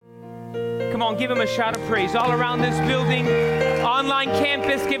Come on, give him a shout of praise. All around this building, online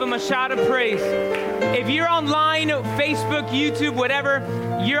campus, give him a shout of praise. If you're online, Facebook, YouTube, whatever,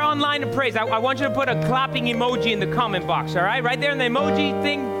 you're online to praise. I want you to put a clapping emoji in the comment box, all right? Right there in the emoji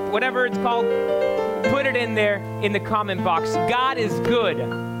thing, whatever it's called, put it in there in the comment box. God is good.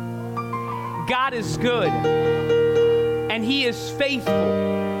 God is good. And he is faithful.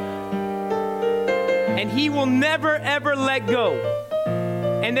 And he will never, ever let go.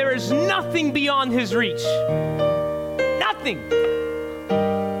 And there is nothing beyond his reach. Nothing.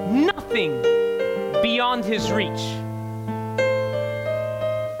 Nothing beyond his reach.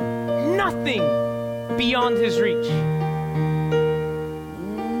 Nothing beyond his reach.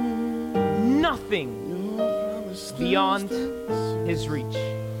 Nothing beyond his reach.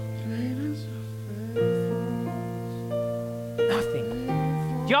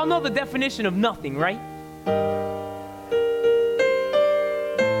 Nothing. Y'all know the definition of nothing, right?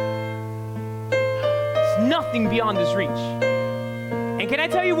 It's nothing beyond his reach. And can I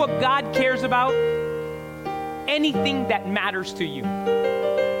tell you what God cares about? Anything that matters to you.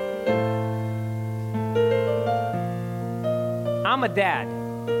 I'm a dad.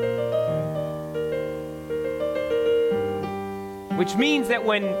 Which means that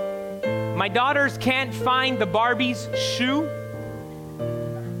when my daughters can't find the Barbie's shoe,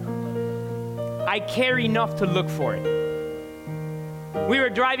 I care enough to look for it. We were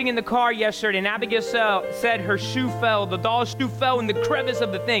driving in the car yesterday, and Abigail said her shoe fell, the doll's shoe fell in the crevice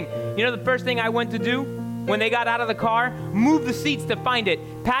of the thing. You know the first thing I went to do when they got out of the car? Move the seats to find it.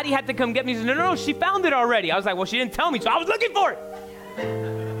 Patty had to come get me. She said, no, she found it already. I was like, well, she didn't tell me, so I was looking for it.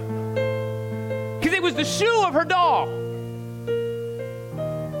 Because it was the shoe of her doll.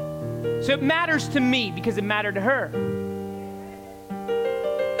 So it matters to me because it mattered to her.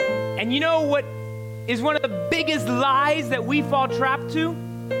 And you know what is one of the biggest lies that we fall trapped to?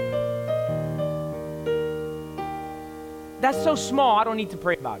 That's so small, I don't need to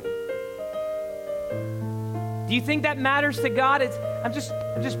pray about it. Do you think that matters to God? I'm just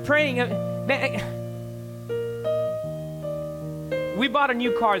praying. We bought a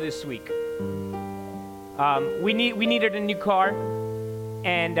new car this week. We needed a new car,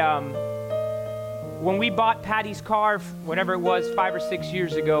 and when we bought Patty's car, whatever it was, 5 or 6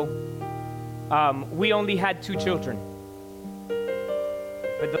 years ago, we only had 2 children.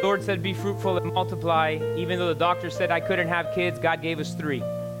 But the Lord said, be fruitful and multiply. Even though the doctor said I couldn't have kids, God gave us 3.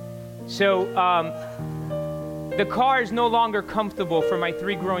 So the car is no longer comfortable for my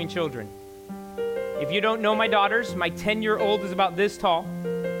 3 growing children. If you don't know my daughters, my 10-year-old is about this tall,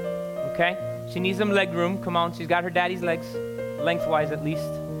 okay? She needs some leg room. Come on, she's got her daddy's legs, lengthwise at least.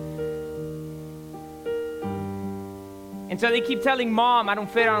 And so they keep telling Mom, I don't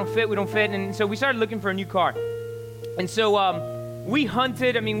fit, we don't fit. And so we started looking for a new car. And so we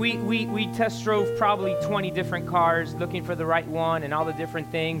hunted. I mean, we test drove probably 20 different cars looking for the right one and all the different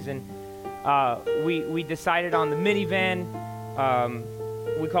things. And we decided on the minivan.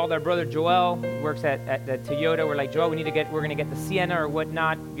 We called our brother Joel, who works at the Toyota. We're like, Joel, we're going to get the Sienna or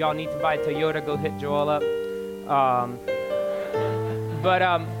whatnot. Y'all need to buy a Toyota. Go hit Joel up.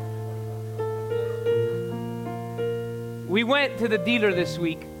 We went to the dealer this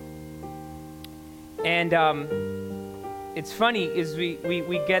week, and it's funny is we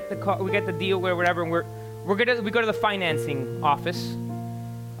get the car, we get the deal where whatever, and we go to the financing office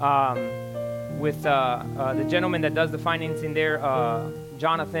with the gentleman that does the financing there,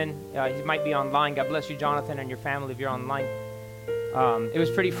 Jonathan. He might be online. God bless you, Jonathan, and your family if you're online. It was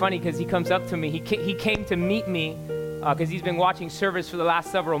pretty funny because he comes up to me. He came to meet me because he's been watching service for the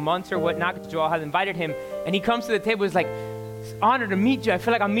last several months or whatnot. Joel had invited him, and he comes to the table. He's like, "It's an honor to meet you. I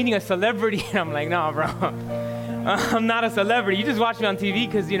feel like I'm meeting a celebrity." And I'm like, "No, bro, I'm not a celebrity. You just watch me on TV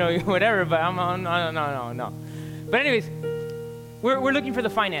because whatever." But no. But anyways, we're looking for the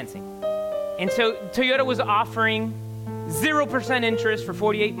financing, and so Toyota was offering 0% interest for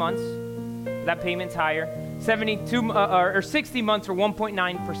 48 months. That payment's higher. 72 or 60 months for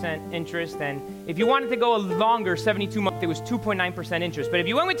 1.9% interest, and if you wanted to go longer, 72 months, it was 2.9% interest. But if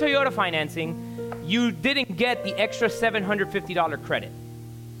you went with Toyota financing, you didn't get the extra $750 credit.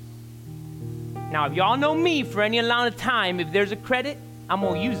 Now, if y'all know me, for any amount of time, if there's a credit, I'm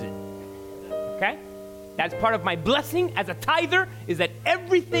gonna use it. Okay? That's part of my blessing as a tither, is that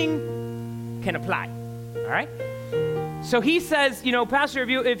everything can apply. All right? So he says, Pastor,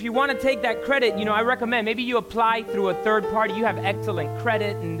 if you want to take that credit, I recommend maybe you apply through a third party. You have excellent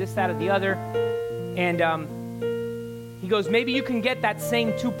credit and this, that, or the other. And he goes, maybe you can get that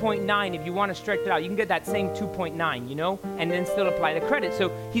same 2.9 if you want to stretch it out. You can get that same 2.9, and then still apply the credit. So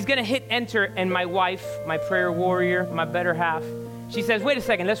he's going to hit enter, and my wife, my prayer warrior, my better half, she says, wait a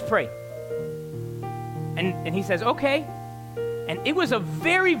second, let's pray. And he says, okay. And it was a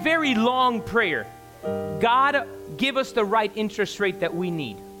very, very long prayer. God, give us the right interest rate that we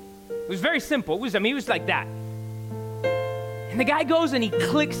need. It was very simple. It was like that. And the guy goes and he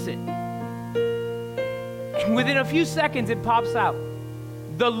clicks it. And within a few seconds, it pops out.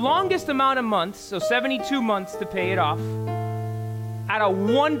 The longest amount of months, so 72 months to pay it off, at a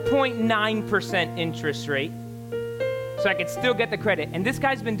 1.9% interest rate, so I could still get the credit. And this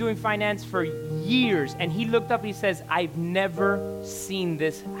guy's been doing finance for years, and he looked up and he says, I've never seen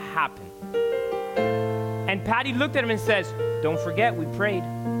this happen. And Patty looked at him and says, don't forget, we prayed.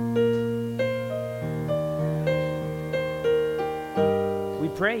 We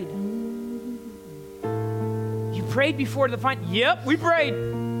prayed. You prayed before the Yep, we prayed.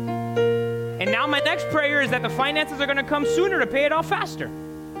 And now my next prayer is that the finances are going to come sooner to pay it off faster.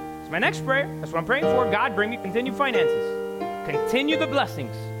 It's my next prayer. That's what I'm praying for. God, bring me continued finances. Continue the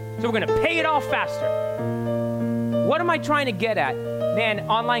blessings. So we're going to pay it off faster. What am I trying to get at? Man,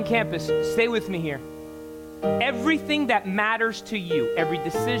 online campus, stay with me here. Everything that matters to you, every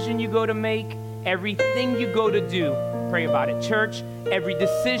decision you go to make, everything you go to do, pray about it. Church, every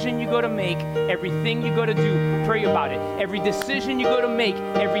decision you go to make, everything you go to do, pray about it. Every decision you go to make,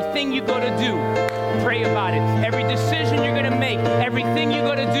 everything you go to do, pray about it. Every decision you're going to make, everything you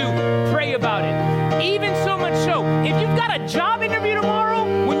go to do, pray about it. Even so much so, if you've got a job interview tomorrow,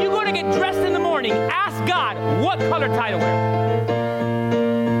 when you go to get dressed in the morning, ask God what color tie to wear.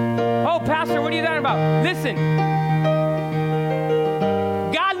 Oh, Pastor, what are you talking about? Listen,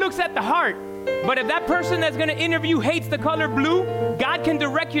 God looks at the heart. But if that person that's going to interview hates the color blue, God can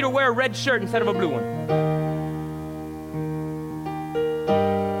direct you to wear a red shirt instead of a blue one.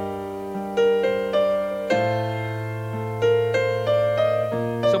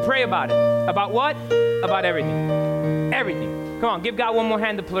 So pray about it. About what? About everything. Everything. Come on, give God one more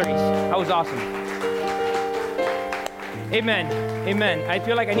hand to please. That was awesome. Amen. Amen. I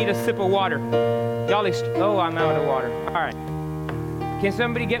feel like I need a sip of water. Y'all, oh, I'm out of water. All right. Can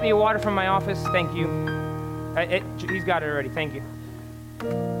somebody get me a water from my office? Thank you. He's got it already. Thank you.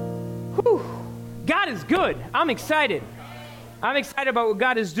 Whew. God is good. I'm excited. I'm excited about what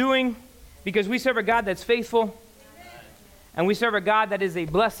God is doing because we serve a God that's faithful. And we serve a God that is a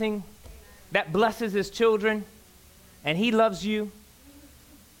blessing, that blesses his children. And he loves you.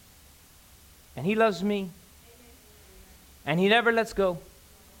 And he loves me. And he never lets go.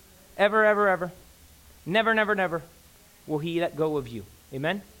 Ever, ever, ever. Never, never, never will he let go of you.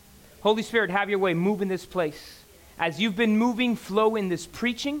 Amen? Holy Spirit, have your way. Move in this place. As you've been moving, flow in this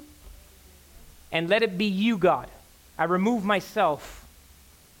preaching. And let it be you, God. I remove myself.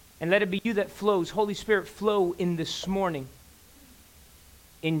 And let it be you that flows. Holy Spirit, flow in this morning.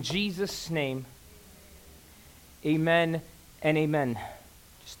 In Jesus' name. Amen and amen.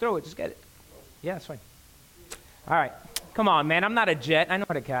 Just throw it. Just get it. Yeah, that's fine. All right. Come on, man. I'm not a jet. I know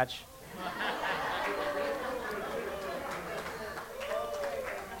how to catch.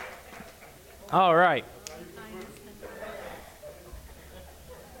 All right.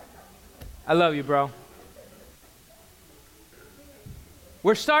 I love you, bro.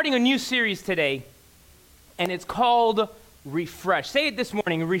 We're starting a new series today, and it's called Refresh. Say it this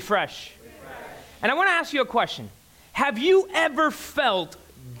morning, refresh. And I want to ask you a question. Have you ever felt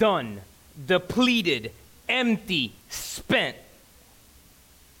done, depleted, empty, spent?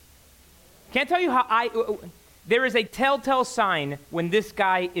 Can't tell you how there is a telltale sign when this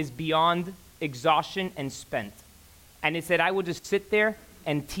guy is beyond exhaustion and spent. And it said, I will just sit there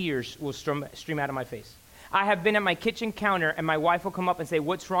and tears will stream out of my face. I have been at my kitchen counter and my wife will come up and say,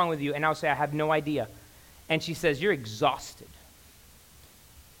 what's wrong with you? And I'll say, I have no idea. And she says, you're exhausted.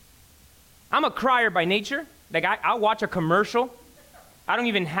 I'm a crier by nature. Like I'll watch a commercial. I don't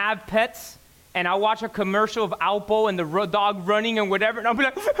even have pets. And I'll watch a commercial of Alpo and the dog running and whatever. And I'll be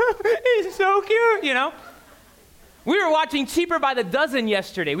like, he's so cute, you know. We were watching Cheaper by the Dozen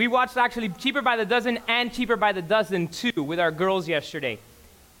yesterday. We watched actually Cheaper by the Dozen and Cheaper by the Dozen 2 with our girls yesterday.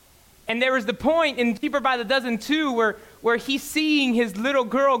 And there was the point in Cheaper by the Dozen 2 where he's seeing his little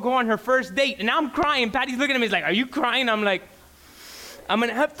girl go on her first date. And I'm crying. Patty's looking at me. He's like, are you crying? I'm like, I'm going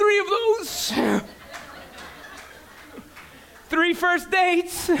to have 3 of those. 3 first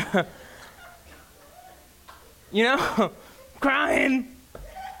dates. You know, crying.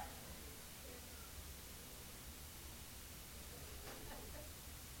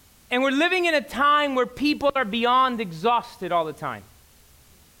 And we're living in a time where people are beyond exhausted all the time.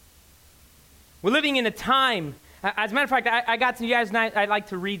 We're living in a time, as a matter of fact, I got to you guys, I like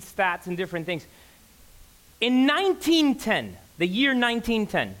to read stats and different things. In 1910, the year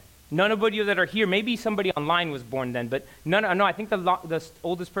 1910, None of you that are here, maybe somebody online was born then, but no, I think the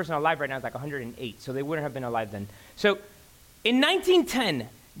oldest person alive right now is like 108, so they wouldn't have been alive then. So in 1910,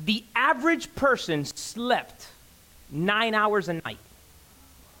 the average person slept 9 hours a night.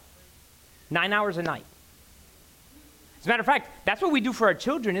 9 hours a night. As a matter of fact, that's what we do for our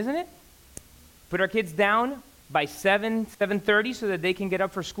children, isn't it? Put our kids down by 7:30 so that they can get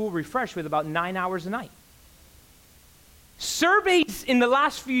up for school refreshed with about 9 hours a night. Surveys in the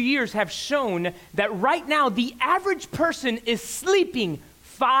last few years have shown that right now the average person is sleeping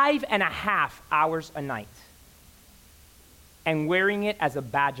 5.5 hours a night and wearing it as a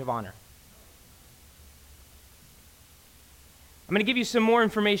badge of honor. I'm going to give you some more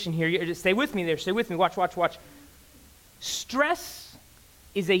information here. Just stay with me there. Stay with me. Watch. Stress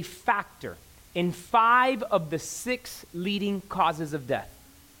is a factor in 5 of the 6 leading causes of death.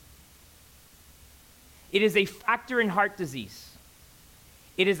 It is a factor in heart disease.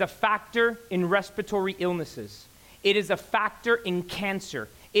 It is a factor in respiratory illnesses. It is a factor in cancer.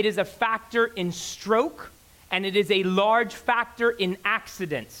 It is a factor in stroke, and it is a large factor in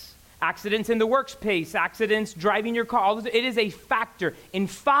accidents. Accidents in the workplace, accidents driving your car. It is a factor in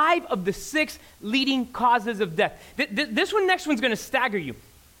 5 of the 6 leading causes of death. This next one's going to stagger you.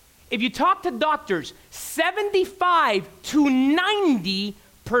 If you talk to doctors, 75 to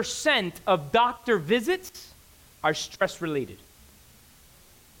 90% of doctor visits are stress-related.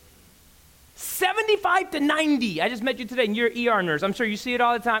 75 to 90. I just met you today, and you're an ER nurse. I'm sure you see it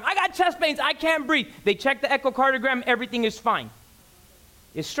all the time. I got chest pains. I can't breathe. They check the echocardiogram. Everything is fine.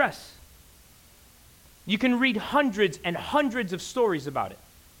 It's stress. You can read hundreds and hundreds of stories about it.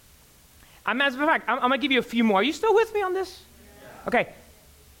 As a matter of fact, I'm going to give you a few more. Are you still with me on this? Yeah. Okay.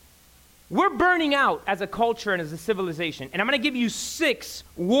 We're burning out as a culture and as a civilization, and I'm going to give you 6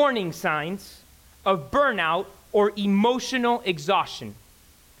 warning signs of burnout or emotional exhaustion.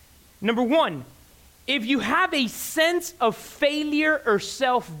 Number 1, if you have a sense of failure or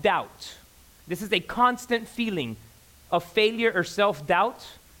self-doubt, this is a constant feeling of failure or self-doubt,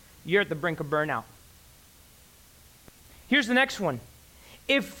 you're at the brink of burnout. Here's the next one.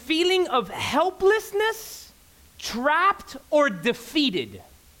 If feeling of helplessness, trapped, or defeated,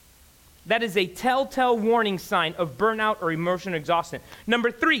 that is a telltale warning sign of burnout or emotional exhaustion. Number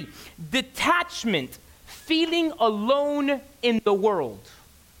 3, detachment, feeling alone in the world.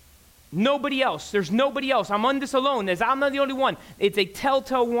 Nobody else. There's nobody else. I'm on this alone. I'm not the only one. It's a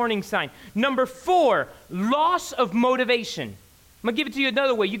telltale warning sign. Number 4, loss of motivation. I'm going to give it to you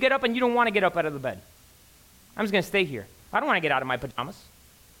another way. You get up and you don't want to get up out of the bed. I'm just going to stay here. I don't want to get out of my pajamas.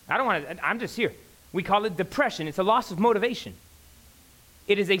 I'm just here. We call it depression. It's a loss of motivation.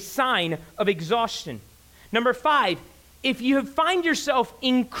 It is a sign of exhaustion. Number 5, if you find yourself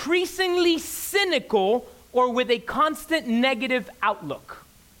increasingly cynical or with a constant negative outlook,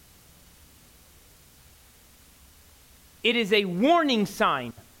 it is a warning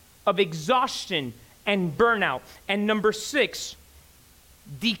sign of exhaustion and burnout. And number 6,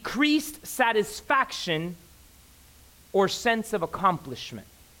 decreased satisfaction or sense of accomplishment.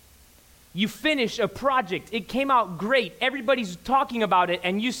 You finish a project, it came out great, everybody's talking about it,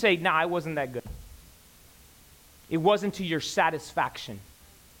 and you say, nah, it wasn't that good. It wasn't to your satisfaction.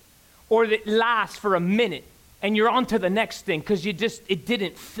 Or it lasts for a minute, and you're on to the next thing because it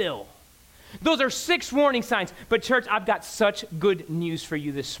didn't fill. Those are 6 warning signs. But church, I've got such good news for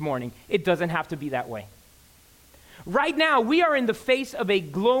you this morning. It doesn't have to be that way. Right now, we are in the face of a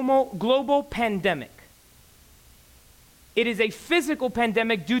global pandemic. It is a physical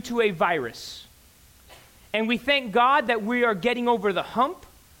pandemic due to a virus. And we thank God that we are getting over the hump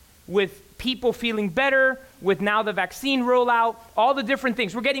with people feeling better, with now the vaccine rollout, all the different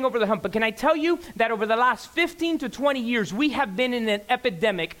things. We're getting over the hump. But can I tell you that over the last 15 to 20 years, we have been in an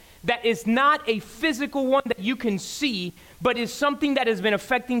epidemic that is not a physical one that you can see, but is something that has been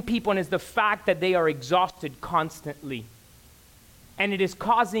affecting people, and is the fact that they are exhausted constantly. And it is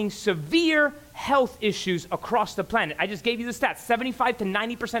causing severe health issues across the planet. I just gave you the stats. 75 to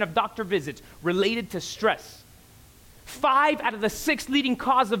 90% of doctor visits related to stress. 5 out of the 6 leading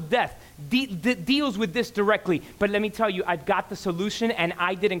cause of death deals with this directly. But let me tell you, I've got the solution, and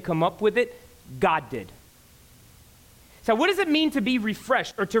I didn't come up with it. God did. So what does it mean to be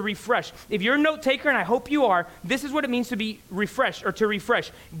refreshed or to refresh? If you're a note taker, and I hope you are, this is what it means to be refreshed or to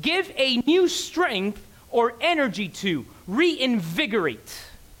refresh. Give a new strength or energy to, reinvigorate.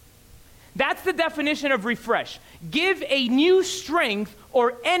 That's the definition of refresh. Give a new strength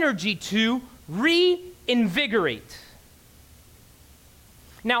or energy to, reinvigorate.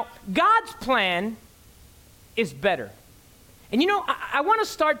 Now, God's plan is better. And you know, I want to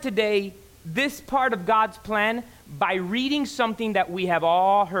start today this part of God's plan by reading something that we have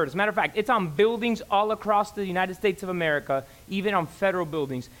all heard. As a matter of fact, it's on buildings all across the United States of America, even on federal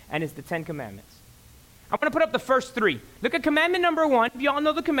buildings, and it's the Ten Commandments. I'm going to put up the first three. Look at commandment number 1. You all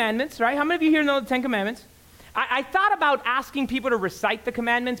know the commandments, right? How many of you here know the Ten Commandments? I thought about asking people to recite the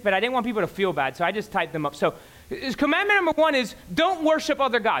commandments, but I didn't want people to feel bad, so I just typed them up. So commandment number 1 is, don't worship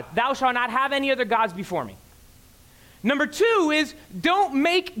other gods. Thou shalt not have any other gods before me. Number 2 is, don't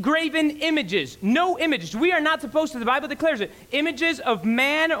make graven images. No images. We are not supposed to, the Bible declares it, images of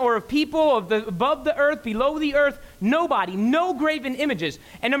man or of people above the earth, below the earth, nobody, no graven images.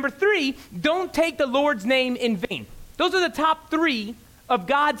 And number 3, don't take the Lord's name in vain. Those are the top 3 of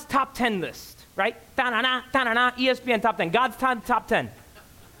God's top 10 list, right? Ta-na-na, ta-na-na, ESPN top 10, God's top 10.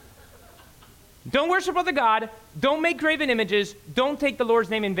 Don't worship other God, don't make graven images, don't take the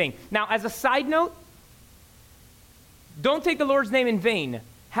Lord's name in vain. Now, as a side note, don't take the Lord's name in vain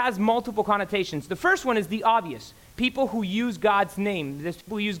has multiple connotations. The first one is the obvious. People who use God's name. There's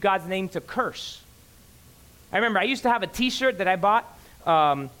people who use God's name to curse. I remember I used to have a t-shirt that I bought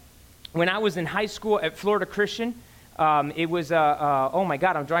when I was in high school at Florida Christian. It was, oh my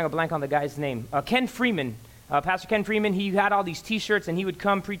God, I'm drawing a blank on the guy's name. Ken Freeman, Pastor Ken Freeman, he had all these t-shirts and he would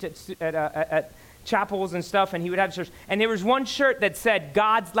come preach at chapels and stuff, and he would have shirts. And there was one shirt that said,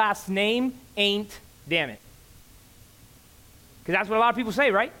 God's last name ain't damn it. Because that's what a lot of people say,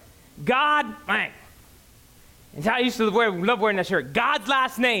 right? God, blank. And I used to love wearing that shirt. God's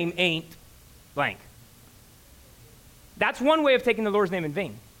last name ain't blank. That's one way of taking the Lord's name in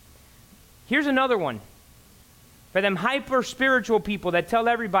vain. Here's another one. For them hyper-spiritual people that tell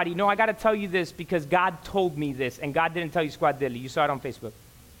everybody, no, I got to tell you this because God told me this, and God didn't tell you squad diddly. You saw it on Facebook.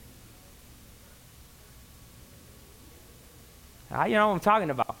 You know what I'm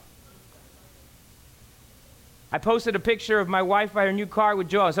talking about. I posted a picture of my wife by her new car with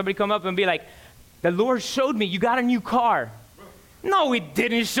Joel. Somebody come up and be like, the Lord showed me you got a new car. No, he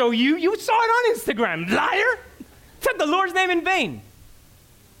didn't show you. You saw it on Instagram, liar. Took the Lord's name in vain.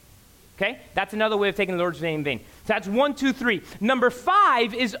 Okay? That's another way of taking the Lord's name in vain. So that's 1, 2, 3. Number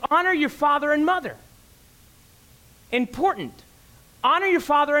 5 is honor your father and mother. Important. Honor your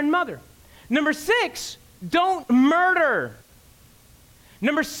father and mother. Number 6, don't murder.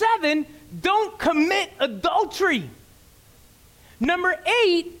 Number 7, don't commit adultery. Number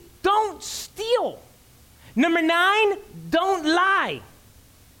 8, don't steal. Number 9, don't lie.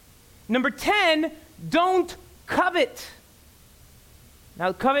 Number 10, don't covet.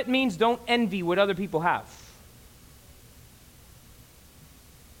 Now, covet means don't envy what other people have.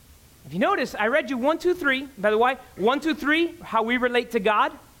 If you notice, I read you 1, 2, 3. By the way, 1, 2, 3, how we relate to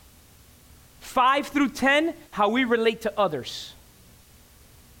God. 5 through 10, how we relate to others.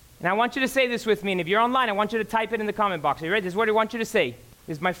 And I want you to say this with me, and if you're online, I want you to type it in the comment box. Are you ready? This is what I want you to say.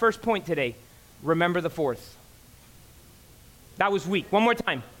 This is my first point today. Remember the 4th. That was weak. One more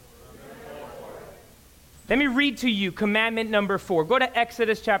time. Let me read to you commandment number 4. Go to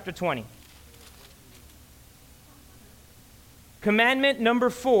Exodus chapter 20. Commandment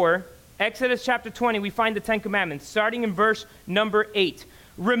number 4, Exodus chapter 20, we find the 10 commandments, starting in verse number 8.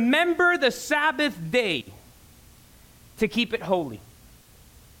 Remember the Sabbath day to keep it holy.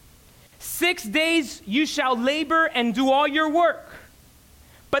 6 days you shall labor and do all your work.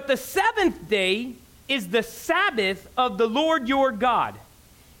 But the 7th day is the Sabbath of the Lord your God.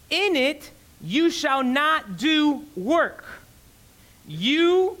 In it you shall not do work.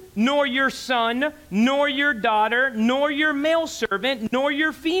 You, nor your son, nor your daughter, nor your male servant, nor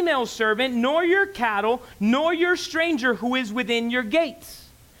your female servant, nor your cattle, nor your stranger who is within your gates.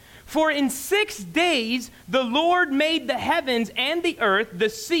 For in 6 days the Lord made the heavens and the earth, the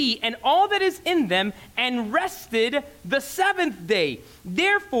sea, and all that is in them, and rested the 7th day.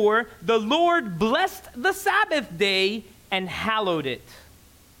 Therefore the Lord blessed the Sabbath day and hallowed it.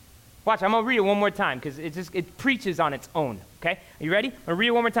 Watch, I'm going to read it one more time because it preaches on its own. Okay? Are you ready? I'm going to read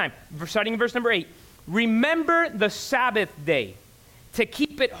it one more time. Starting in verse number 8. Remember the Sabbath day to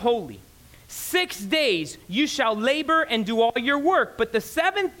keep it holy. 6 days you shall labor and do all your work, but the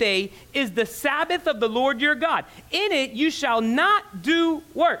 7th day is the Sabbath of the Lord your God. In it you shall not do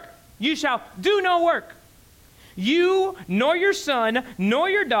work. You shall do no work. You, nor your son, nor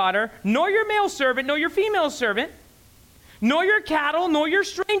your daughter, nor your male servant, nor your female servant, nor your cattle, nor your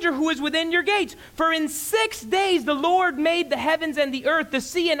stranger who is within your gates. For in 6 days the Lord made the heavens and the earth, the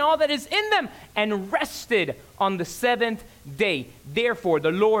sea, and all that is in them, and rested on the 7th day. Therefore the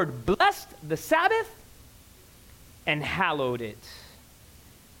Lord blessed the Sabbath and hallowed it.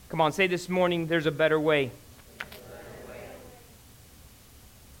 Come on, say this morning, there's a better way.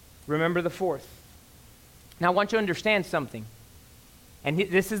 Remember the 4th. Now I want you to understand something. And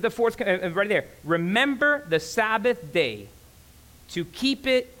this is the fourth, right there. Remember the Sabbath day to keep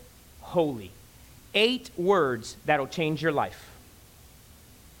it holy. 8 words that'll change your life.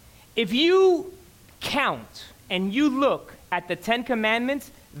 If you count and you look at the 10 commandments,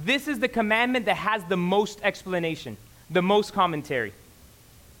 this is the commandment that has the most explanation, the most commentary.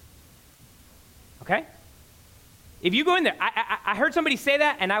 Okay? If you go in there, I heard somebody say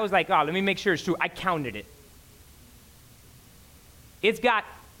that, and I was like, oh, let me make sure it's true. I counted it. It's got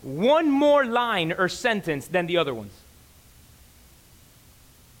one more line or sentence than the other ones.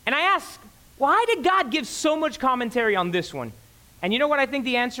 And I asked, why did God give so much commentary on this one? And you know what I think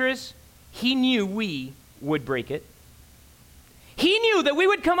the answer is? He knew we would break it. He knew that we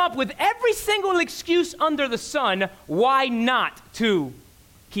would come up with every single excuse under the sun why not to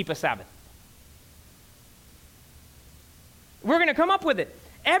keep a Sabbath. We're going to come up with it.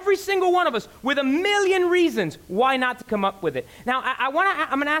 Every single one of us with a million reasons why not to come up with it. Now, I'm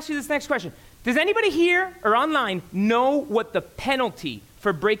going to ask you this next question. Does anybody here or online know what the penalty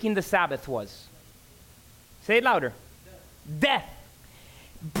for breaking the Sabbath was? Say it louder. Death.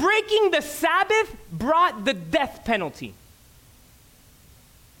 Breaking the Sabbath brought the death penalty.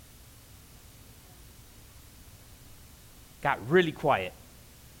 Got really quiet.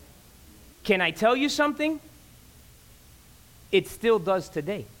 Can I tell you something? It still does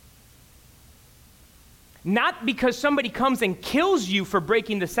today. Not because somebody comes and kills you for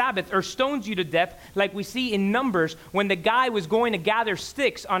breaking the Sabbath or stones you to death, like we see in Numbers when the guy was going to gather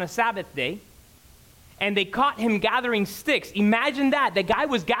sticks on a Sabbath day, and they caught him gathering sticks. Imagine that. The guy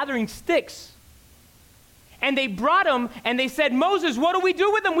was gathering sticks. And they brought him, and they said, Moses, what do we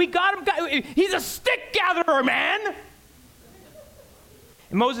do with him? We got him. He's a stick gatherer, man.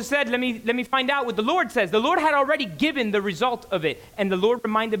 And Moses said, let me find out what the Lord says. The Lord had already given the result of it. And the Lord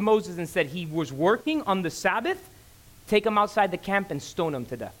reminded Moses and said, he was working on the Sabbath. Take him outside the camp and stone him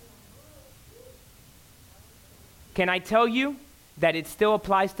to death. Can I tell you that it still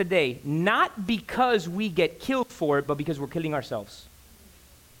applies today? Not because we get killed for it, but because we're killing ourselves.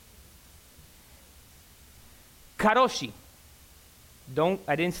 Karoshi.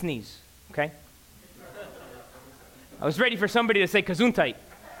 I didn't sneeze, okay? I was ready for somebody to say Gesundheit.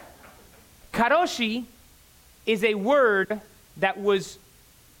 Karoshi is a word that was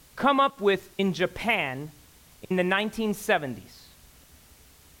come up with in Japan in the 1970s.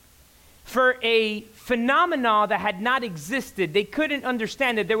 For a phenomena that had not existed, they couldn't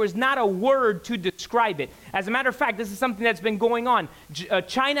understand it. There was not a word to describe it. As a matter of fact, this is something that's been going on.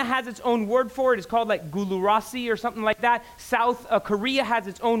 China has its own word for it. It's called like gulurasi or something like that. South Korea has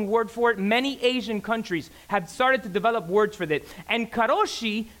its own word for it. Many Asian countries have started to develop words for it. And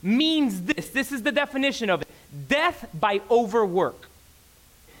karoshi means this. This is the definition of it. Death by overwork.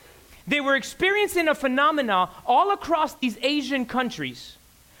 They were experiencing a phenomena all across these Asian countries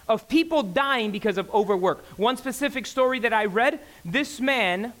of people dying because of overwork. One specific story that I read, this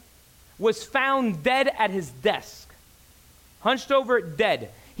man was found dead at his desk, hunched over,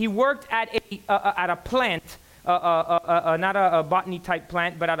 dead. He worked at a plant, not a botany type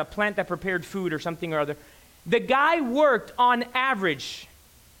plant, but at a plant that prepared food or something or other. The guy worked on average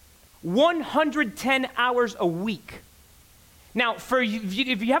 110 hours a week. Now,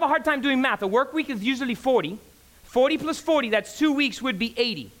 if you have a hard time doing math, a work week is usually 40. 40 plus 40, that's 2 weeks, would be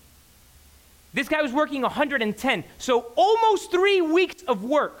 80. This guy was working 110. So almost 3 weeks of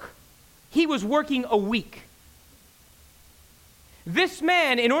work. He was working a week. This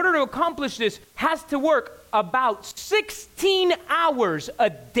man, in order to accomplish this, has to work about 16 hours a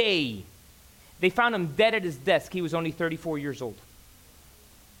day. They found him dead at his desk. He was only 34 years old.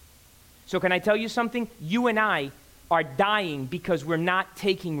 So can I tell you something? You and I are dying because we're not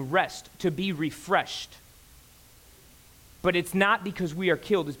taking rest to be refreshed. But it's not because we are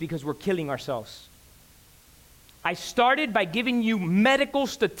killed, it's because we're killing ourselves. I started by giving you medical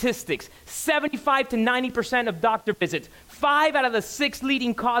statistics. 75 to 90% of doctor visits. 5 out of the 6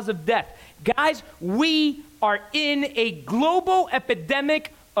 leading cause of death. Guys, we are in a global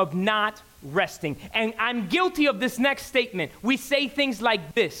epidemic of not resting. And I'm guilty of this next statement. We say things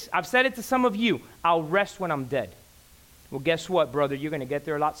like this. I've said it to some of you. I'll rest when I'm dead. Well, guess what, brother? You're going to get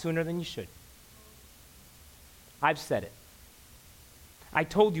there a lot sooner than you should. I've said it. I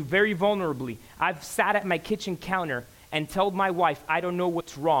told you very vulnerably, I've sat at my kitchen counter and told my wife, I don't know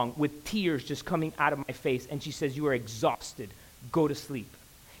what's wrong, with tears just coming out of my face. And she says, you are exhausted. Go to sleep.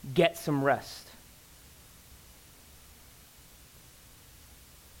 Get some rest.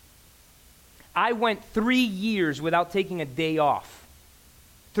 I went 3 years without taking a day off.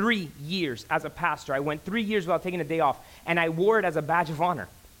 3 years as a pastor. I went 3 years without taking a day off. And I wore it as a badge of honor.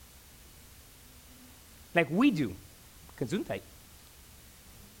 Like we do. Gesundheit.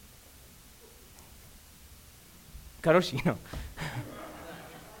 Karoshi, no.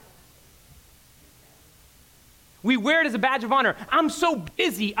 We wear it as a badge of honor. I'm so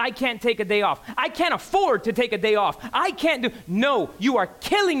busy, I can't take a day off. I can't afford to take a day off. I can't do. No, you are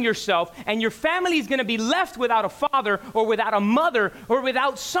killing yourself, and your family is going to be left without a father or without a mother or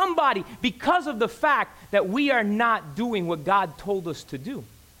without somebody because of the fact that we are not doing what God told us to do.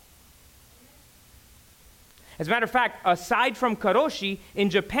 As a matter of fact, aside from karoshi, in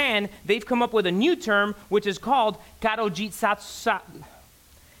Japan, they've come up with a new term which is called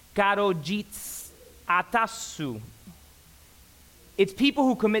karojitsatasu. It's people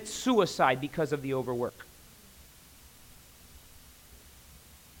who commit suicide because of the overwork.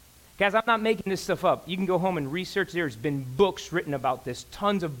 Guys, I'm not making this stuff up. You can go home and research. There's been books written about this,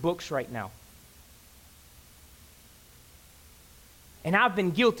 tons of books right now. And I've been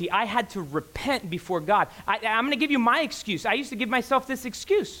guilty. I had to repent before God. I'm going to give you my excuse. I used to give myself this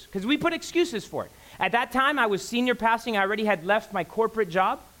excuse because we put excuses for it. At that time, I was senior pastoring. I already had left my corporate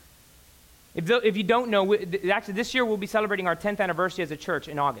job. If you don't know, actually this year we'll be celebrating our 10th anniversary as a church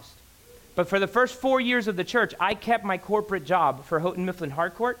in August. But for the first 4 years of the church, I kept my corporate job for Houghton Mifflin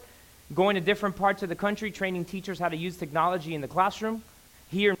Harcourt, going to different parts of the country, training teachers how to use technology in the classroom.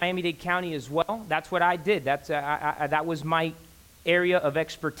 Here in Miami-Dade County as well. That's what I did. That was my area of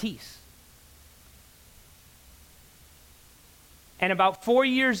expertise. And about 4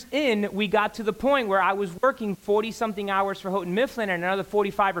 years in, we got to the point where I was working 40-something hours for Houghton Mifflin and another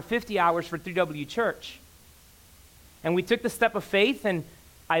 45 or 50 hours for 3W Church. And we took the step of faith, and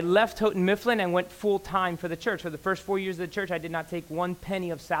I left Houghton Mifflin and went full-time for the church. For the first 4 years of the church, I did not take 1 penny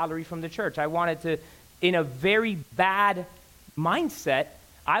of salary from the church. I wanted to, in a very bad mindset,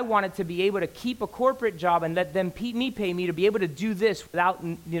 I wanted to be able to keep a corporate job and let them pay me to be able to do this without,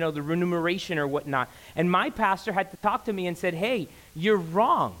 the remuneration or whatnot. And my pastor had to talk to me and said, hey, you're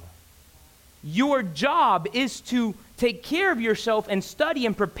wrong. Your job is to take care of yourself and study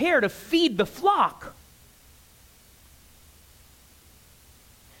and prepare to feed the flock.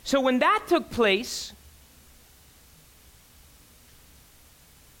 So when that took place,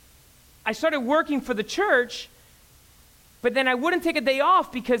 I started working for the church. But then I wouldn't take a day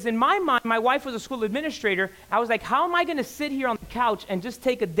off because in my mind, my wife was a school administrator. I was like, how am I going to sit here on the couch and just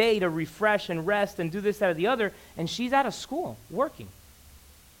take a day to refresh and rest and do this, that, or the other? And she's out of school working.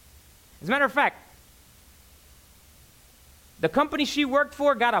 As a matter of fact, the company she worked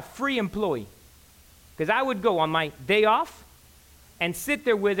for got a free employee. Because I would go on my day off and sit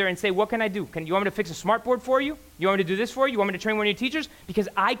there with her and say, what can I do? You want me to fix a smartboard for you? You want me to do this for you? You want me to train one of your teachers? Because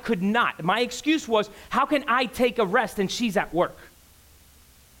I could not. My excuse was, how can I take a rest and she's at work?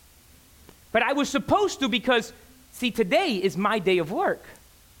 But I was supposed to because, see, today is my day of work.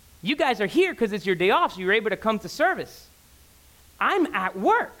 You guys are here because it's your day off, so you're able to come to service. I'm at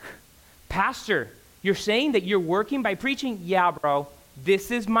work. Pastor, you're saying that you're working by preaching? Yeah, bro.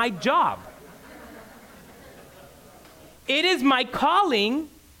 This is my job. It is my calling.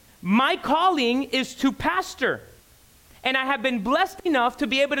 My calling is to pastor. And I have been blessed enough to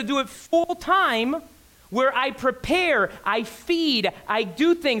be able to do it full time where I prepare, I feed, I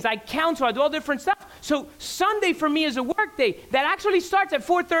do things, I counsel, I do all different stuff. So Sunday for me is a work day that actually starts at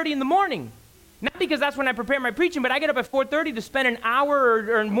 4:30 in the morning. Not because that's when I prepare my preaching, but I get up at 4:30 to spend an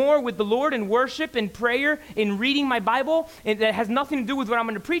hour or more with the Lord in worship, in prayer, in reading my Bible. And that has nothing to do with what I'm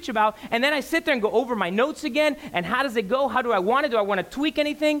going to preach about. And then I sit there and go over my notes again. And how does it go? How do I want it? Do I want to tweak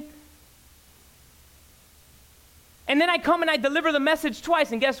anything? And then I come and I deliver the message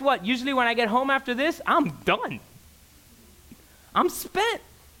twice. And guess what? Usually when I get home after this, I'm done. I'm spent.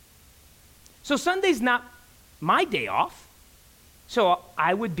 So Sunday's not my day off. So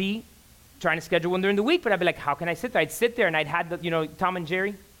I would be trying to schedule one during the week, but I'd be like, how can I sit there? I'd sit there and I'd have the, Tom and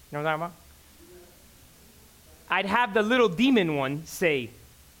Jerry, you know what I'm talking about? I'd have the little demon one say,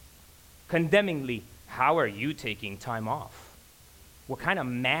 condemningly, how are you taking time off? What kind of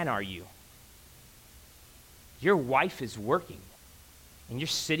man are you? Your wife is working, and you're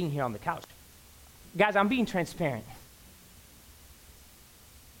sitting here on the couch. Guys, I'm being transparent.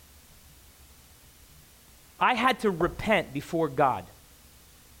 I had to repent before God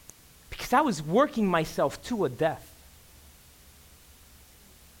because I was working myself to a death.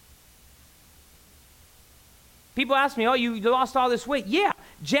 People ask me, oh, you lost all this weight. Yeah,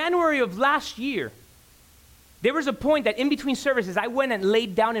 January of last year, there was a point that in between services, I went and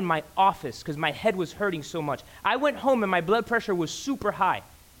laid down in my office because my head was hurting so much. I went home and my blood pressure was super high.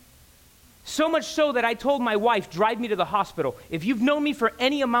 So much so that I told my wife, drive me to the hospital. If you've known me for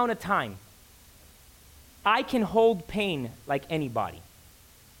any amount of time, I can hold pain like anybody.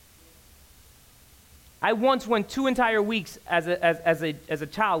 I once went 2 entire weeks as a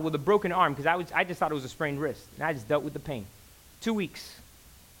child with a broken arm because I just thought it was a sprained wrist, and I just dealt with the pain. 2 weeks.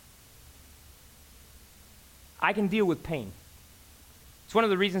 I can deal with pain. It's one of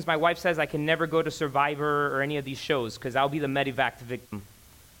the reasons my wife says I can never go to Survivor or any of these shows because I'll be the medevac victim.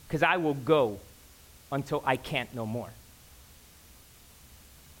 Because I will go until I can't no more.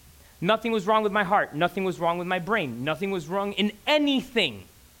 Nothing was wrong with my heart. Nothing was wrong with my brain. Nothing was wrong in anything.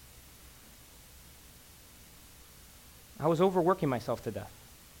 I was overworking myself to death.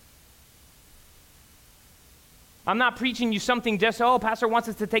 I'm not preaching you something just, oh, pastor wants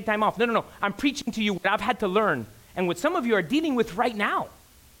us to take time off. No. I'm preaching to you what I've had to learn and what some of you are dealing with right now.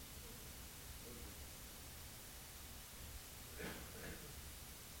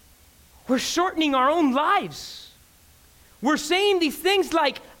 We're shortening our own lives. We're saying these things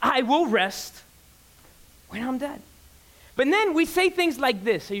like, I will rest when I'm dead. But then we say things like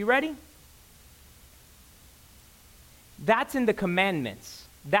this. Are you ready? That's in the commandments.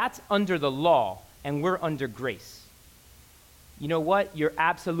 That's under the law, and we're under grace. You know what? You're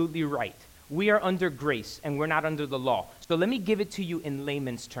absolutely right. We are under grace, and we're not under the law. So let me give it to you in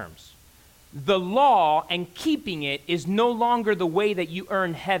layman's terms. The law and keeping it is no longer the way that you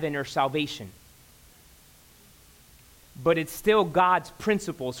earn heaven or salvation. But it's still God's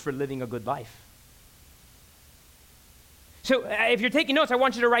principles for living a good life. So if you're taking notes, I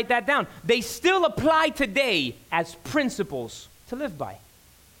want you to write that down. They still apply today as principles to live by.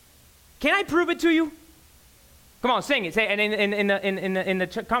 Can I prove it to you? Come on, sing it. Say, and in the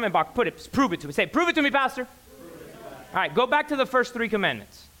comment box, put it. Prove it to me. Say, prove it to me, Pastor. All right, go back to the first 3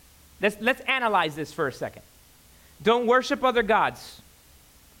 commandments. Let's analyze this for a second. Don't worship other gods.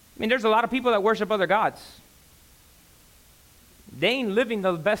 I mean, there's a lot of people that worship other gods. They ain't living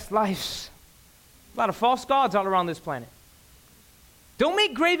the best lives. A lot of false gods all around this planet. Don't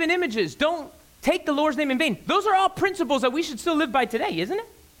make graven images. Don't take the Lord's name in vain. Those are all principles that we should still live by today, isn't it?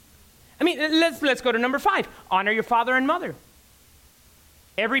 I mean, let's go to number 5. Honor your father and mother.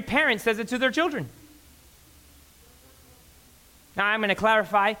 Every parent says it to their children. Now, I'm going to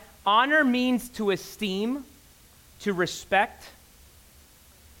clarify. Honor means to esteem, to respect.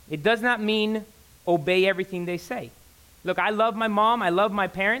 It does not mean obey everything they say. Look, I love my mom. I love my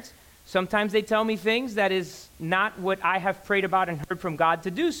parents. Sometimes they tell me things that is not what I have prayed about and heard from God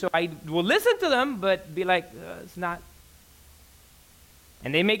to do. So I will listen to them, but be like, it's not.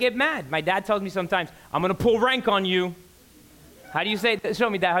 And they may get mad. My dad tells me sometimes, I'm going to pull rank on you. How do you say it? Show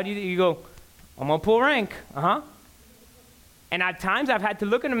me that. How do you go, I'm going to pull rank. And at times I've had to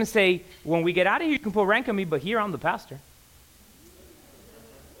look at him and say, when we get out of here, you can pull rank on me, but here I'm the pastor.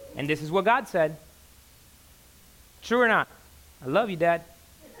 And this is what God said. True or not? I love you, Dad.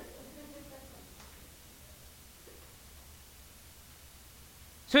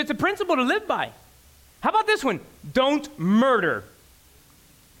 So it's a principle to live by. How about this one? Don't murder.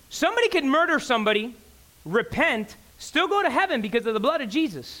 Somebody can murder somebody, repent, still go to heaven because of the blood of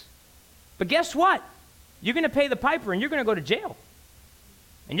Jesus. But guess what? You're going to pay the piper and you're going to go to jail.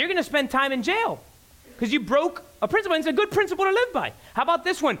 And you're going to spend time in jail because you broke a principle. And it's a good principle to live by. How about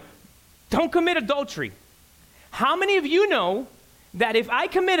this one? Don't commit adultery. How many of you know that if I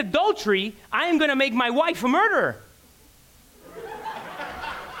commit adultery, I am going to make my wife a murderer?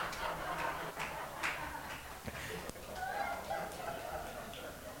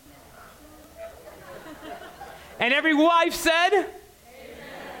 And every wife said, Amen.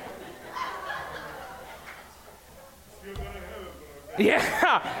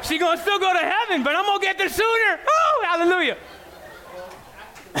 Yeah, she's going to still go to heaven, but I'm going to get there sooner. Oh, hallelujah.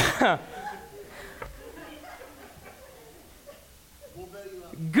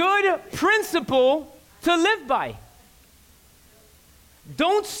 Good principle to live by.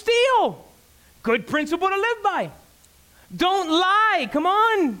 Don't steal. Good principle to live by. Don't lie. Come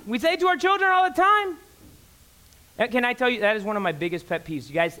on. We say it to our children all the time. Can I tell you, that is one of my biggest pet peeves.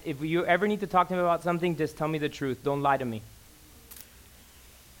 You guys, if you ever need to talk to me about something, just tell me the truth. Don't lie to me.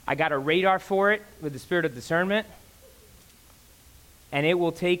 I got a radar for it with the spirit of discernment, and it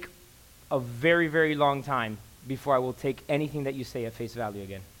will take a very, very long time before I will take anything that you say at face value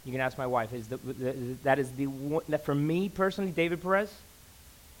again. You can ask my wife. That is the one, that for me personally, David Perez,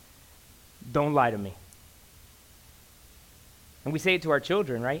 don't lie to me. And we say it to our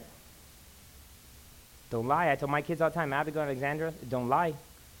children, right? Don't lie. I tell my kids all the time, Abigail and Alexandra, don't lie.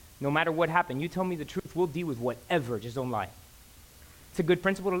 No matter what happened, you tell me the truth, we'll deal with whatever, just don't lie. It's a good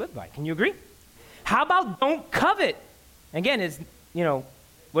principle to live by. Can you agree? How about don't covet? Again,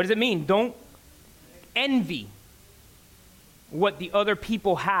 what does it mean? Don't envy what the other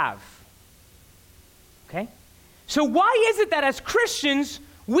people have. Okay? So why is it that as Christians,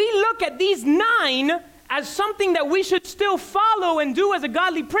 we look at these 9 as something that we should still follow and do as a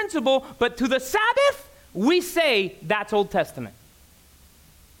godly principle, but to the Sabbath, we say that's Old Testament.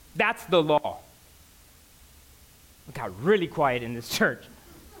 That's the law. It got really quiet in this church.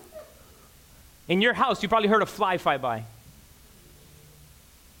 In your house, you probably heard a fly by.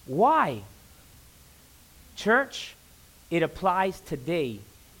 Why? Church, it applies today,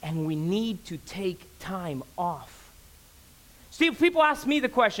 and we need to take time off. See, people ask me the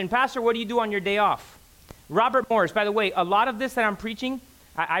question, Pastor, what do you do on your day off? Robert Morris, by the way, a lot of this that I'm preaching,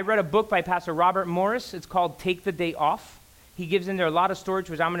 I read a book by Pastor Robert Morris. It's called Take the Day Off. He gives in there a lot of stories,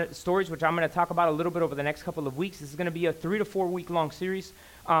 which I'm going to talk about a little bit over the next couple of weeks. This is going to be a 3 to 4 week long series.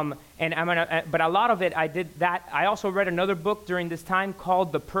 But a lot of it, I did that. I also read another book during this time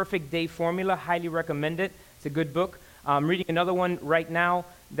called The Perfect Day Formula. Highly recommend it. It's a good book. I'm reading another one right now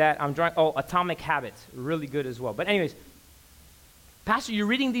that I'm drawing. Oh, Atomic Habits. Really good as well. But anyways, Pastor, you're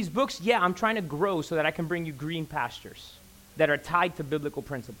reading these books? Yeah, I'm trying to grow so that I can bring you green pastures that are tied to biblical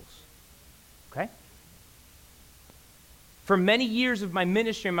principles. Okay? For many years of my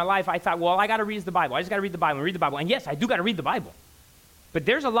ministry in my life, I thought, well, I got to read the Bible. I just got to read the Bible and read the Bible. And yes, I do got to read the Bible. But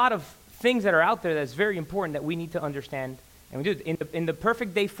there's a lot of things that are out there that's very important that we need to understand. And we do. In the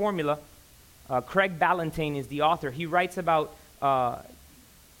Perfect Day Formula, Craig Ballantyne is the author. He writes about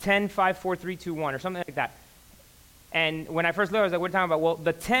 10, 5, 4, 3, 2, 1 or something like that. And when I first learned, I was like, what are you talking about? Well,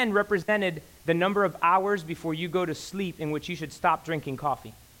 the 10 represented the number of hours before you go to sleep in which you should stop drinking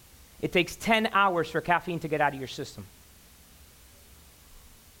coffee. It takes 10 hours for caffeine to get out of your system.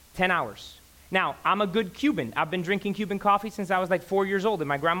 10 hours. Now, I'm a good Cuban. I've been drinking Cuban coffee since I was like 4 years old in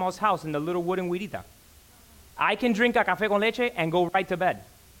my grandma's house in the little wooden huirita. I can drink a café con leche and go right to bed.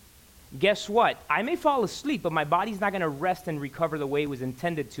 Guess what? I may fall asleep, but my body's not going to rest and recover the way it was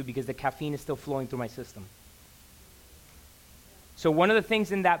intended to because the caffeine is still flowing through my system. So one of the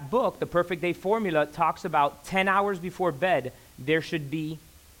things in that book, The Perfect Day Formula, talks about 10 hours before bed, there should be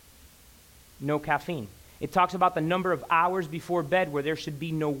no caffeine. It talks about the number of hours before bed where there should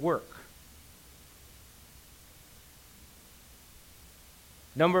be no work.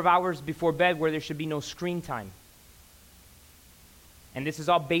 Number of hours before bed where there should be no screen time. And this is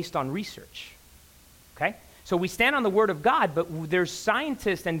all based on research. Okay? So we stand on the Word of God, but there's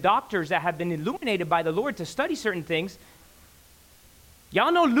scientists and doctors that have been illuminated by the Lord to study certain things.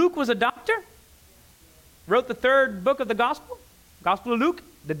 Y'all know Luke was a doctor? Wrote the 3rd book of the Gospel? Gospel of Luke?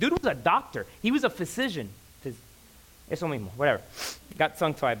 The dude was a doctor. He was a physician. Eso mismo, whatever. Got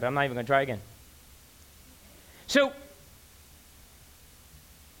tongue-tied, but I'm not even going to try again. So,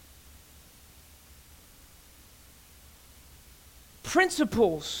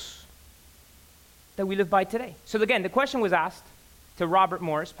 principles that we live by today. So again, the question was asked to Robert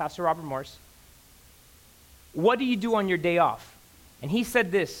Morris, Pastor Robert Morris, what do you do on your day off? And he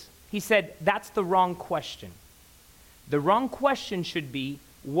said this. He said, that's the wrong question. The wrong question should be,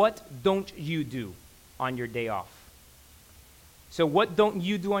 what don't you do on your day off? So what don't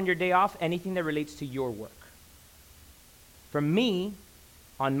you do on your day off? Anything that relates to your work. For me,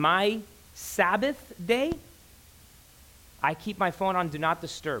 on my Sabbath day, I keep my phone on Do Not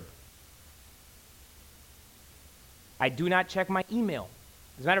Disturb. I do not check my email.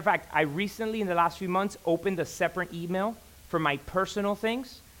 As a matter of fact, I recently, in the last few months, opened a separate email for my personal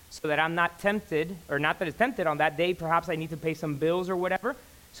things so that I'm not tempted, or not that it's tempted on that day, perhaps I need to pay some bills or whatever,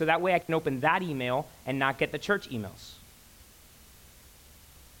 so that way I can open that email and not get the church emails.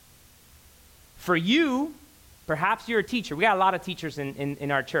 For you, perhaps you're a teacher. We got a lot of teachers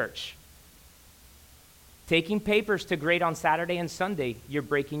in our church. Taking papers to grade on Saturday and Sunday, you're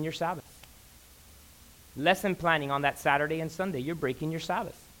breaking your Sabbath. Lesson planning on that Saturday and Sunday, you're breaking your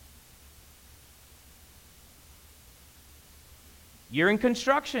Sabbath. You're in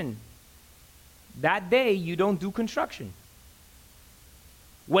construction. That day, you don't do construction.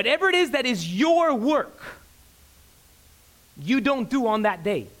 Whatever it is that is your work, you don't do on that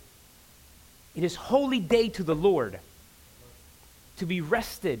day. It is holy day to the Lord. To be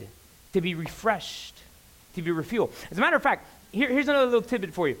rested, to be refreshed, to be refueled. As a matter of fact, here's another little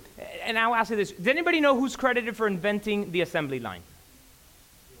tidbit for you. And I'll ask you this. Does anybody know who's credited for inventing the assembly line?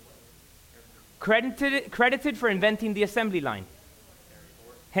 Credited for inventing the assembly line?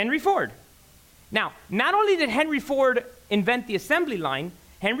 Henry Ford. Now, not only did Henry Ford invent the assembly line,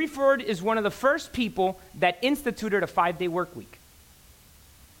 Henry Ford is one of the first people that instituted a 5-day work week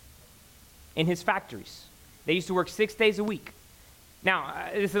in his factories. They used to work 6 days a week. Now,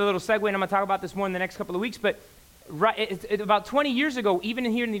 this is a little segue, and I'm going to talk about this more in the next couple of weeks, but about 20 years ago, even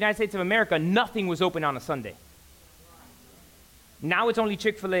here in the United States of America, nothing was open on a Sunday. Now it's only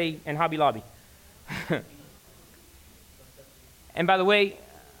Chick-fil-A and Hobby Lobby. And by the way,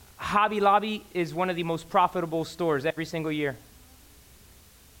 Hobby Lobby is one of the most profitable stores every single year.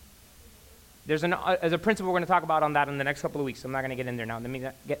 There's a principle we're going to talk about on that in the next couple of weeks. I'm not going to get in there now. Let me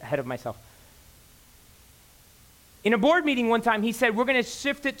not get ahead of myself. In a board meeting one time, he said, we're going to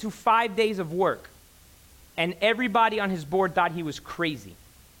shift it to 5 days of work. And everybody on his board thought he was crazy.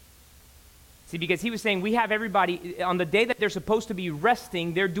 See, because he was saying, we have everybody, on the day that they're supposed to be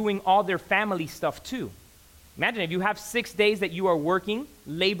resting, they're doing all their family stuff too. Imagine if you have 6 days that you are working,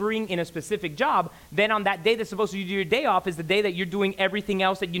 laboring in a specific job, then on that day that's supposed to be your day off is the day that you're doing everything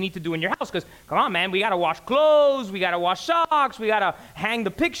else that you need to do in your house. Because, come on, man, we got to wash clothes, we got to wash socks, we got to hang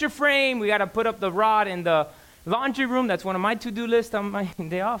the picture frame, we got to put up the rod in the laundry room. That's one of my to-do lists on my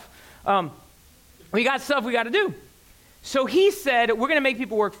day off. We got stuff we got to do. So he said, we're going to make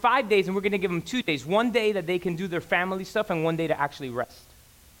people work 5 days, and we're going to give them 2 days. 1 day that they can do their family stuff, and 1 day to actually rest.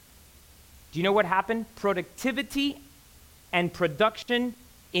 Do you know what happened? Productivity and production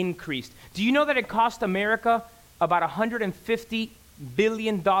increased. Do you know that it cost America about $150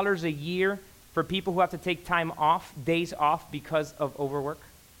 billion a year for people who have to take time off, days off, because of overwork?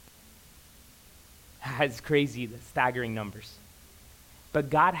 That's crazy, the staggering numbers. But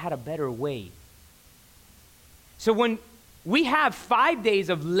God had a better way. So when we have 5 days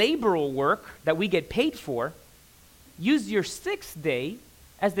of laboral work that we get paid for, use your 6th day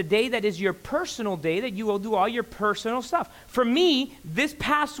as the day that is your personal day that you will do all your personal stuff. For me, this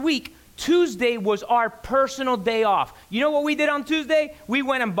past week, Tuesday was our personal day off. You know what we did on Tuesday? We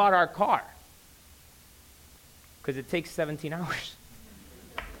went and bought our car. Because it takes 17 hours.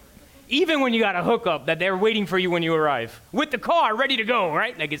 Even when you got a hookup that they're waiting for you when you arrive. With the car ready to go,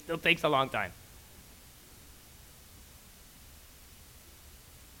 right? Like, it still takes a long time.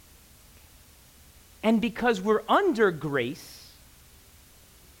 And because we're under grace,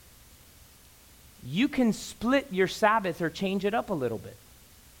 you can split your Sabbath or change it up a little bit.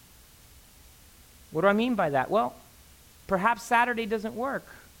 What do I mean by that? Well, perhaps Saturday doesn't work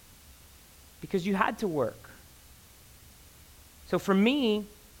because you had to work. So for me,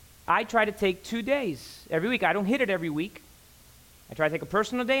 I try to take 2 days every week. I don't hit it every week. I try to take a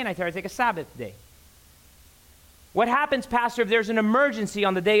personal day and I try to take a Sabbath day. What happens, Pastor, if there's an emergency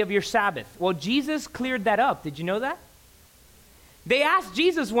on the day of your Sabbath? Well, Jesus cleared that up. Did you know that? They asked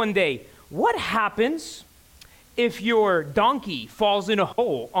Jesus one day, what happens if your donkey falls in a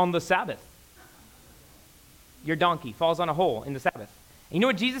hole on the Sabbath? Your donkey falls on a hole in the Sabbath. And you know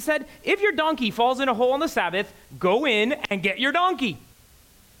what Jesus said? If your donkey falls in a hole on the Sabbath, go in and get your donkey.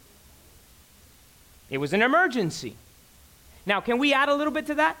 It was an emergency. Now, can we add a little bit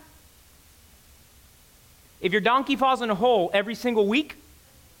to that? If your donkey falls in a hole every single week,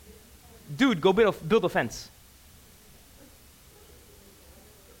 dude, go build a fence.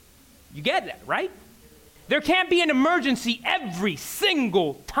 You get that, right? There can't be an emergency every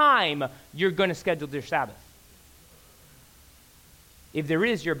single time you're going to schedule your Sabbath. If there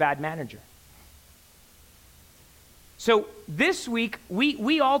is, you're a bad manager. So this week,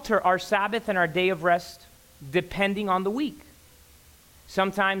 we alter our Sabbath and our day of rest depending on the week.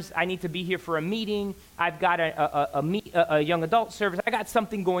 Sometimes I need to be here for a meeting. I've got a young adult service. I got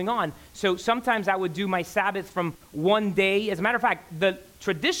something going on. So sometimes I would do my Sabbath from 1 day. As a matter of fact, the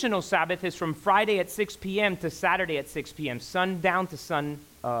traditional Sabbath is from Friday at 6 p.m. to Saturday at 6 p.m., sundown to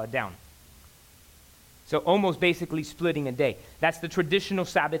sundown. So almost basically splitting a day. That's the traditional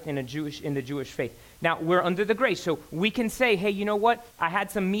Sabbath in the Jewish faith. Now, we're under the grace, so we can say, hey, you know what? I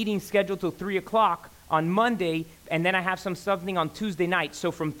had some meetings scheduled till 3 o'clock on Monday, and then I have something on Tuesday night.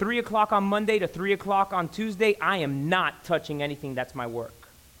 So from 3 o'clock on Monday to 3 o'clock on Tuesday, I am not touching anything that's my work.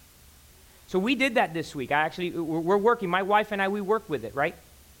 So we did that this week. We're working. My wife and I, we work with it, right?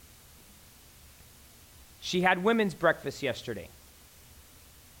 She had women's breakfast yesterday.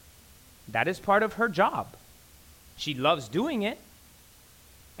 That is part of her job. She loves doing it.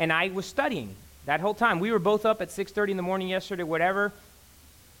 And I was studying that whole time. We were both up at 6:30 in the morning yesterday, whatever.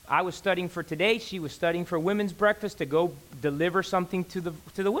 I was studying for today. She was studying for women's breakfast to go deliver something to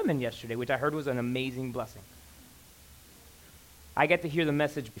the women yesterday, which I heard was an amazing blessing. I get to hear the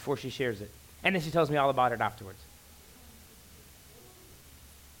message before she shares it. And then she tells me all about it afterwards.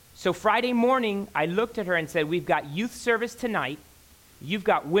 So Friday morning, I looked at her and said, we've got youth service tonight. You've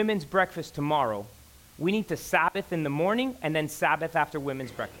got women's breakfast tomorrow. We need to Sabbath in the morning and then Sabbath after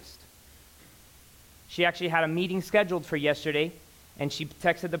women's breakfast. She actually had a meeting scheduled for yesterday, and she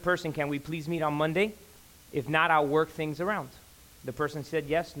texted the person, can we please meet on Monday? If not, I'll work things around. The person said,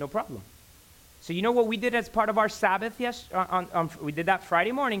 yes, no problem. So you know what we did as part of our Sabbath? We did that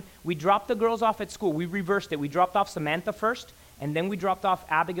Friday morning. We dropped the girls off at school. We reversed it. We dropped off Samantha first, and then we dropped off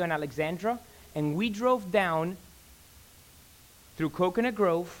Abigail and Alexandra, and we drove down through Coconut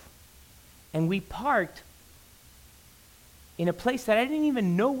Grove And we parked in a place that I didn't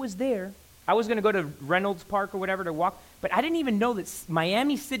even know was there. I was going to go to Reynolds Park or whatever to walk, but I didn't even know that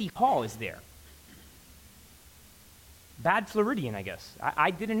Miami City Hall is there. Bad Floridian, I guess.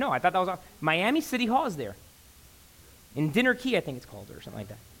 I didn't know. I thought that was Miami City Hall is there. In Dinner Key, I think it's called, or something like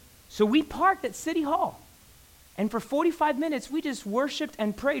that. So we parked at City Hall. And for 45 minutes, we just worshiped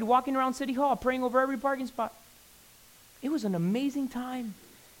and prayed, walking around City Hall, praying over every parking spot. It was an amazing time.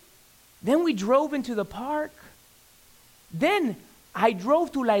 Then we drove into the park. Then I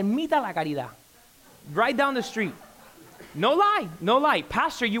drove to La Ermita La Caridad, right down the street. No lie, no lie.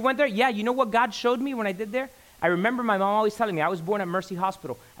 Pastor, you went there? Yeah, you know what God showed me when I did there? I remember my mom always telling me, I was born at Mercy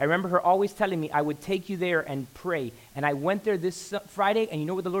Hospital. I remember her always telling me I would take you there and pray. And I went there this Friday, and you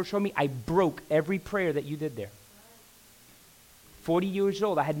know what the Lord showed me? I broke every prayer that you did there. 40 years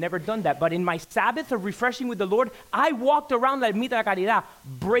old, I had never done that. But in my Sabbath of refreshing with the Lord, I walked around La Ermita La Caridad,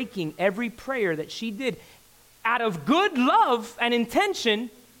 breaking every prayer that she did out of good love and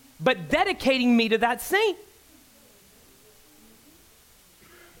intention, but dedicating me to that saint.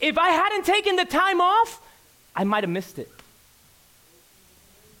 If I hadn't taken the time off, I might have missed it.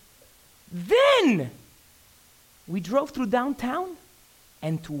 Then we drove through downtown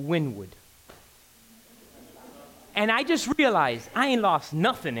and to Wynwood. And I just realized I ain't lost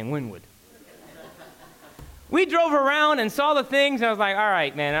nothing in Wynwood. We drove around and saw the things, and I was like, all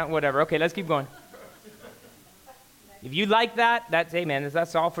right, man, whatever. Okay, let's keep going. If you like that, hey, man,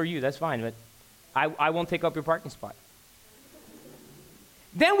 that's all for you. That's fine, but I won't take up your parking spot.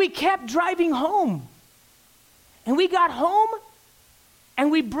 Then we kept driving home. And we got home,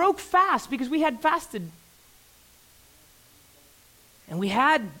 and we broke fast because we had fasted. And we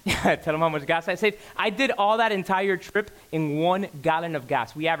had, tell them how much gas I saved. I did all that entire trip in 1 gallon of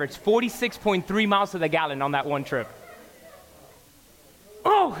gas. We averaged 46.3 miles to the gallon on that one trip.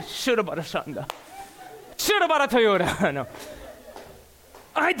 Oh, should have bought a Honda. Should have bought a Toyota. No.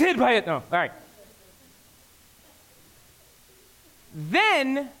 I did buy it. No. All right.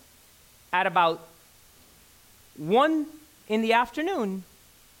 Then, at about 1 in the afternoon,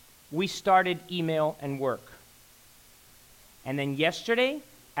 we started email and work. And then yesterday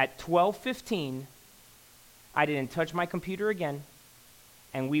at 12:15, I didn't touch my computer again,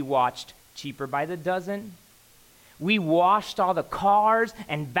 and we watched Cheaper by the Dozen. We washed all the cars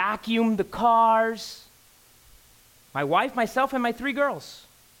and vacuumed the cars. My wife, myself, and my 3 girls.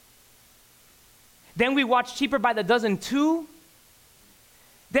 Then we watched Cheaper by the Dozen 2.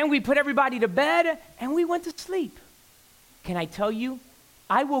 Then we put everybody to bed, and we went to sleep. Can I tell you,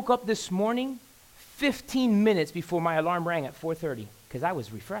 I woke up this morning 15 minutes before my alarm rang at 4:30 because I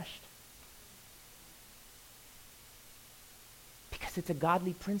was refreshed. Because it's a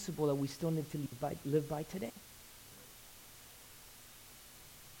godly principle that we still need to live by today.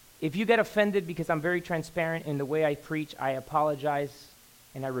 If you get offended because I'm very transparent in the way I preach, I apologize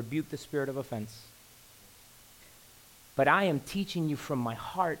and I rebuke the spirit of offense. But I am teaching you from my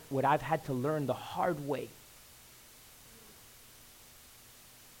heart what I've had to learn the hard way.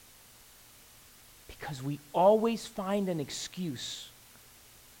 Because we always find an excuse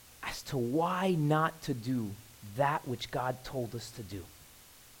as to why not to do that which God told us to do.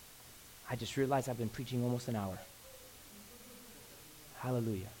 I just realized I've been preaching almost an hour.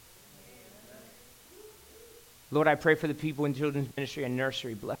 Hallelujah. Lord, I pray for the people in children's ministry and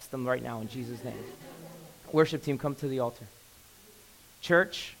nursery. Bless them right now in Jesus' name. Worship team, come to the altar.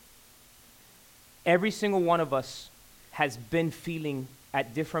 Church, every single one of us has been feeling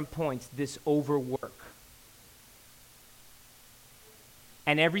at different points this overwork.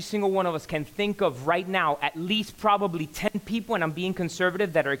 And every single one of us can think of right now at least probably 10 people, and I'm being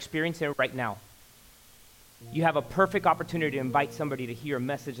conservative, that are experiencing it right now. You have a perfect opportunity to invite somebody to hear a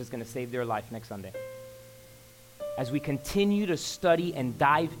message that's going to save their life next Sunday. As we continue to study and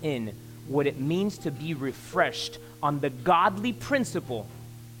dive in what it means to be refreshed on the godly principle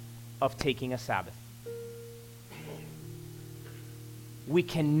of taking a Sabbath. We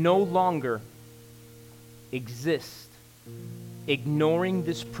can no longer exist ignoring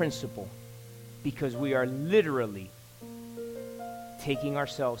this principle because we are literally taking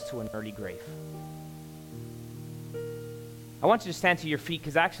ourselves to an early grave. I want you to stand to your feet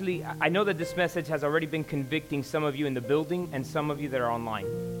because actually I know that this message has already been convicting some of you in the building and some of you that are online.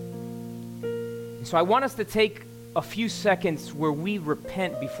 And so I want us to take a few seconds where we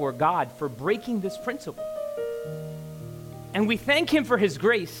repent before God for breaking this principle. And we thank Him for His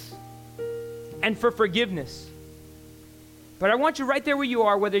grace and for forgiveness. But I want you right there where you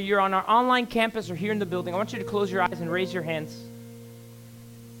are, whether you're on our online campus or here in the building, I want you to close your eyes and raise your hands.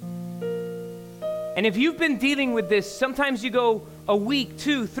 And if you've been dealing with this, sometimes you go a week,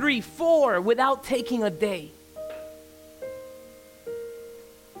 2, 3, 4 without taking a day.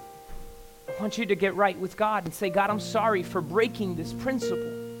 I want you to get right with God and say, God, I'm sorry for breaking this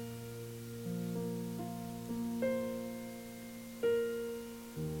principle.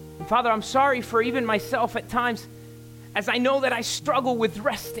 And Father, I'm sorry for even myself at times, as I know that I struggle with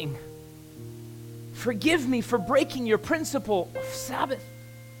resting. Forgive me for breaking your principle of Sabbath.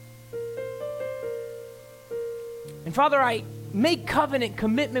 And Father, I make covenant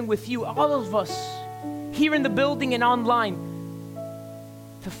commitment with you, all of us here in the building and online,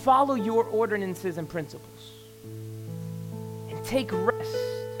 to follow your ordinances and principles and take rest,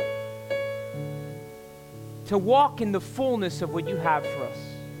 to walk in the fullness of what you have for us.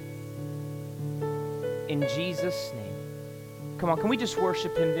 In Jesus' name. Come on, can we just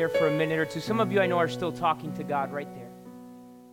worship him there for a minute or two? Some of you I know are still talking to God right there.